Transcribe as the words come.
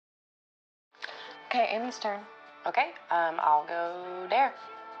Okay, Amy's turn. Okay, I'll go Dare.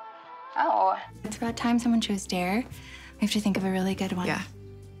 Oh. It's about time someone chose Dare. We have to think of a really good one. Yeah.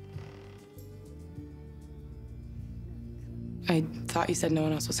 I thought you said no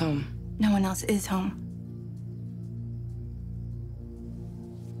one else was home. No one else is home.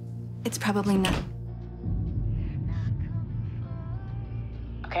 It's probably not.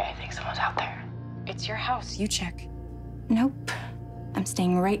 Okay, I think someone's out there. It's your house. You check. Nope. I'm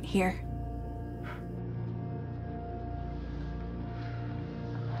staying right here.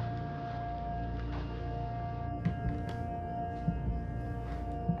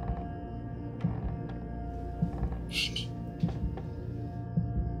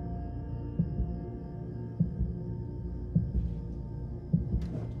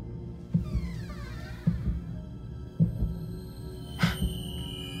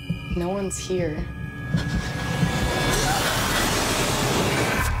 No one's here.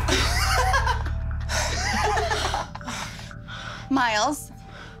 Miles,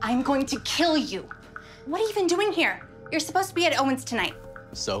 I'm going to kill you. What are you even doing here? You're supposed to be at Owen's tonight.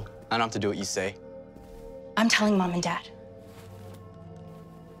 So, I don't have to do what you say. I'm telling Mom and Dad.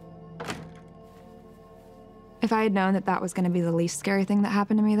 If I had known that that was going to be the least scary thing that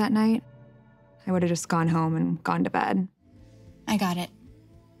happened to me that night, I would have just gone home and gone to bed. I got it.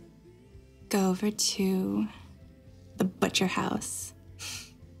 Go over to the butcher house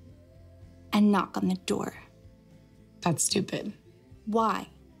and knock on the door. That's stupid. Why?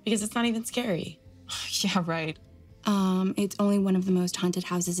 Because it's not even scary. Yeah, right. It's only one of the most haunted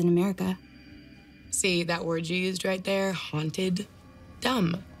houses in America. See, that word you used right there, haunted,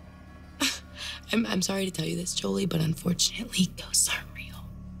 dumb. I'm sorry to tell you this, Jolie, but unfortunately, ghosts aren't real.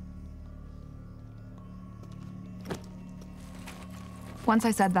 Once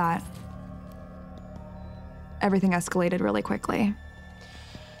I said that, everything escalated really quickly.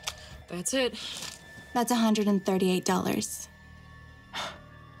 That's it. That's $138.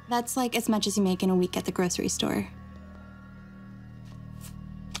 That's like as much as you make in a week at the grocery store.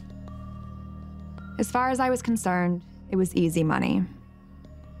 As far as I was concerned, it was easy money.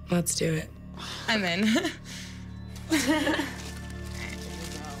 Let's do it. I'm in.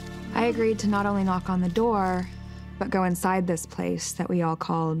 I agreed to not only knock on the door, but go inside this place that we all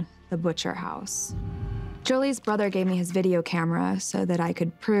called the butcher house. Jolie's brother gave me his video camera so that I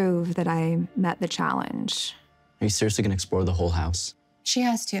could prove that I met the challenge. Are you seriously gonna explore the whole house? She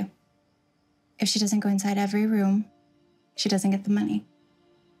has to. If she doesn't go inside every room, she doesn't get the money.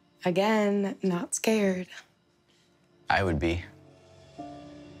 Again, not scared. I would be.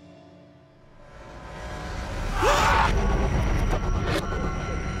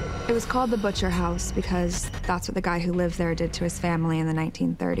 It was called the Butcher House because that's what the guy who lived there did to his family in the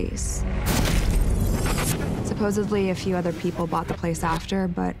 1930s. Supposedly, a few other people bought the place after,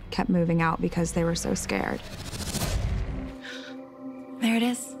 but kept moving out because they were so scared. There it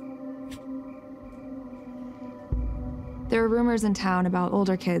is. There were rumors in town about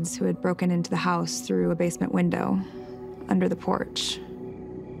older kids who had broken into the house through a basement window under the porch.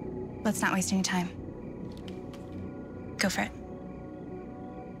 Let's not waste any time. Go for it.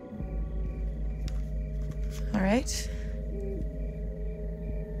 All right.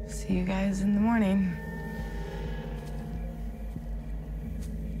 See you guys in the morning.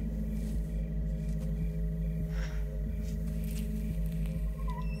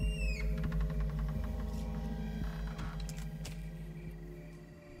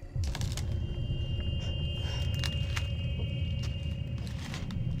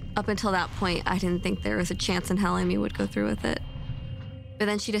 Up until that point, I didn't think there was a chance in hell Amy would go through with it. But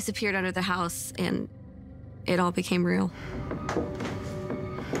then she disappeared under the house, and it all became real.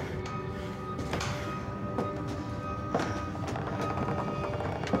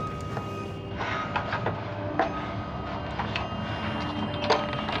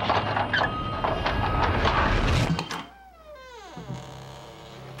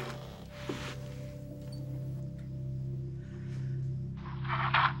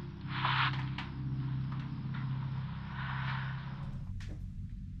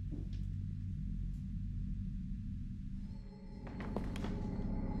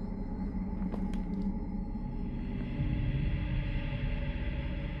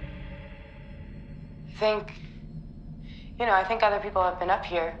 I think other people have been up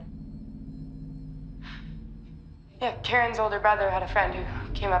here. Yeah, Karen's older brother had a friend who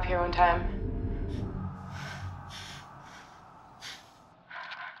came up here one time.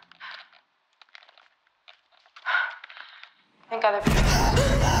 I think other people...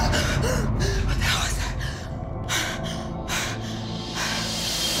 What the hell was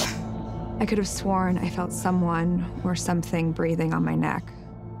that? I could have sworn I felt someone or something breathing on my neck.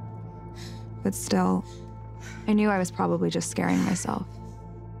 but still, I knew I was probably just scaring myself.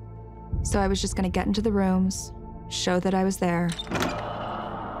 So I was just gonna get into the rooms, show that I was there,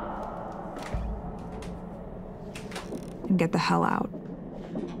 and get the hell out.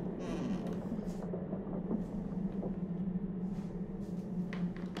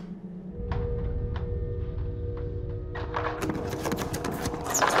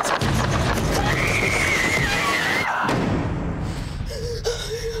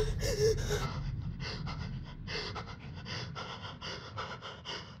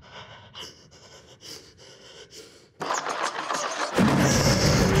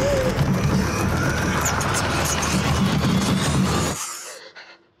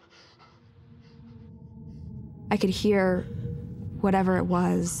 I could hear whatever it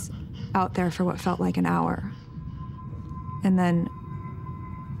was out there for what felt like an hour. And then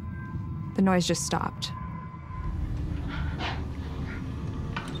the noise just stopped.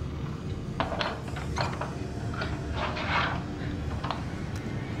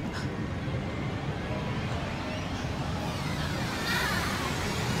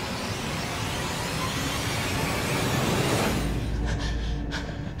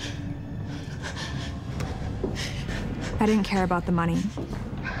 I didn't care about the money.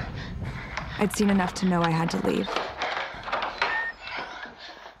 I'd seen enough to know I had to leave.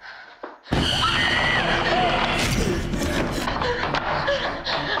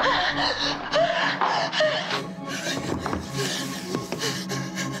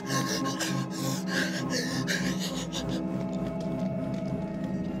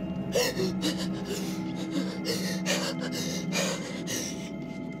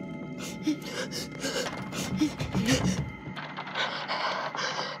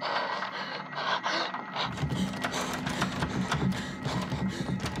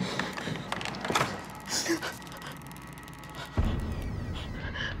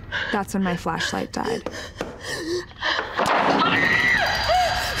 That's when my flashlight died.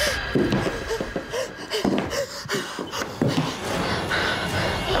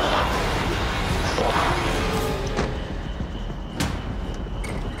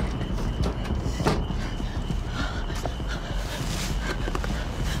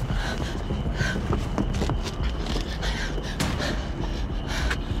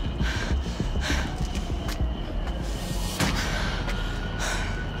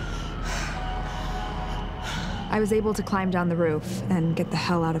 I was able to climb down the roof and get the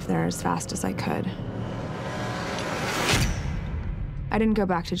hell out of there as fast as I could. I didn't go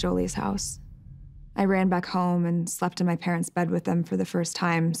back to Jolie's house. I ran back home and slept in my parents' bed with them for the first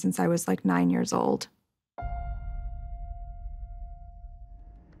time since I was like 9 years old.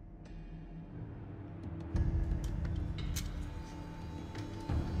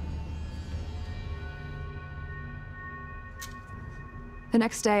 The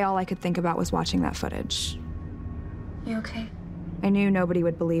next day, all I could think about was watching that footage. You okay? I knew nobody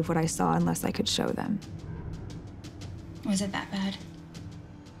would believe what I saw unless I could show them. Was it that bad?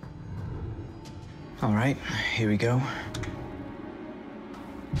 All right, here we go.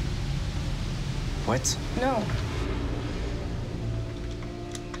 What? No.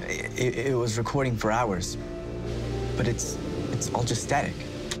 It was recording for hours, but it's all just static.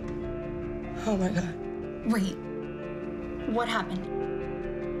 Oh my God. Wait. What happened?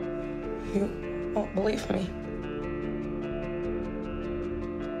 You won't believe me.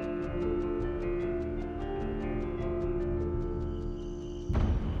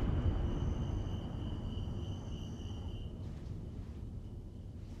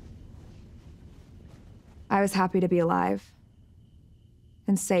 I was happy to be alive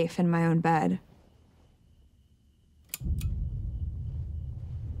and safe in my own bed.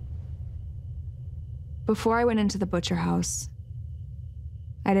 Before I went into the butcher house,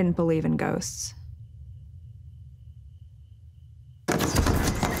 I didn't believe in ghosts.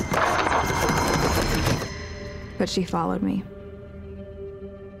 But she followed me.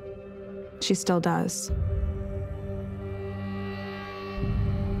 She still does.